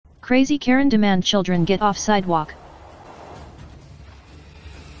Crazy Karen demand children get off sidewalk.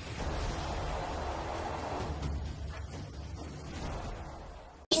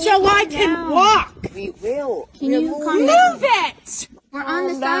 So I can walk. We will. Can you calm down? Move it! We're on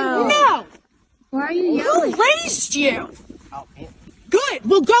the sidewalk. No! Why are you yelling? Who raised you? Good.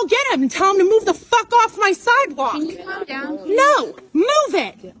 Well, go get him and tell him to move the fuck off my sidewalk. Can you calm down? No! Move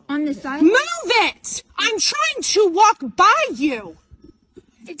it! On the sidewalk? Move it! I'm trying to walk by you.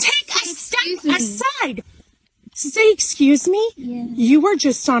 Take a step aside. Say excuse me? Yeah. You were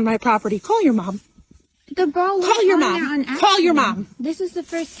just on my property. Call your mom. The ball was Call your on there on mom. accident. Call your mom. This is the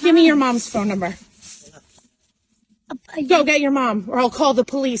first time. Give me your mom's phone number. Go get your mom, or I'll call the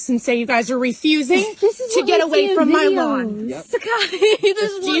police and say you guys are refusing to get away from my lawn. Yep.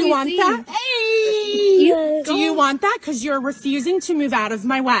 Do you want that? Hey! Do you want that? Because you're refusing to move out of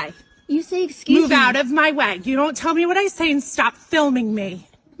my way. You say excuse me. Move out of my way. You don't tell me what I say and stop filming me.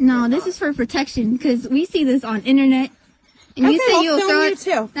 No, this is for protection because we see this on internet. And Okay, you say I'll you'll film throw you it.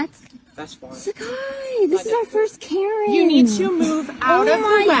 too. That's fine. Sakai, this is our first Karen. You need to move out of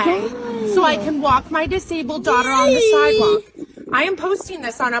the way so I can walk my disabled daughter on the sidewalk. I am posting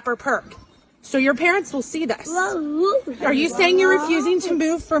this on Upper Perk, so your parents will see this. Are you saying you're refusing to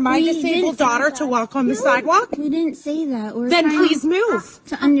move for my disabled daughter to walk on the sidewalk? We didn't say that. Then please move.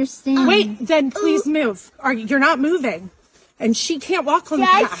 To understand. Wait, then please move. You're not moving. And she can't walk on the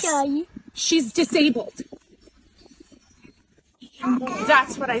path. She's disabled.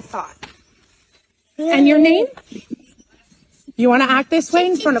 That's what I thought. And your name? You want to act this way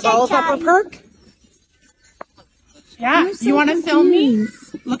in front of all of Upper Perk? Yeah, you want to film me?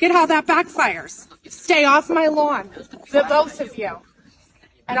 Look at how that backfires. Stay off my lawn, the both of you.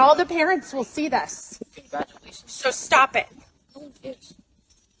 And all the parents will see this. So stop it.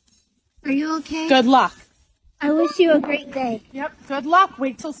 Are you okay? Good luck. I wish you a great day. Yep, good luck.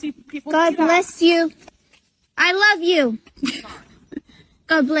 Wait till people God see that. bless you. I love you.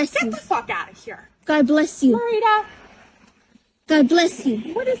 God bless you. Get the fuck out of here. God bless you. Marita. God bless you.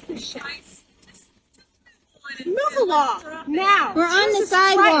 What is this shit? Move along now. We're on the Jesus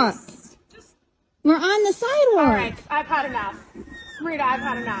sidewalk. Christ. We're on the sidewalk. All right, I've had enough. Marita, I've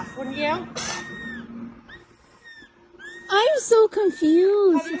had enough. Wouldn't you? I'm so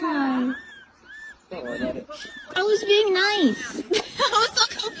confused, guys. I was being nice. I was so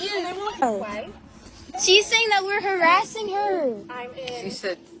confused. She's saying that we're harassing her. I'm in. She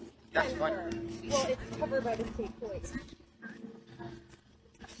said, that's fine. Well, it's covered by the state police.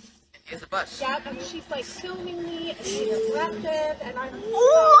 Here's a bus. Yep, and she's like filming me and being aggressive, and I'm.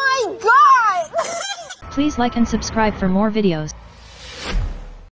 Oh my God! Please like and subscribe for more videos.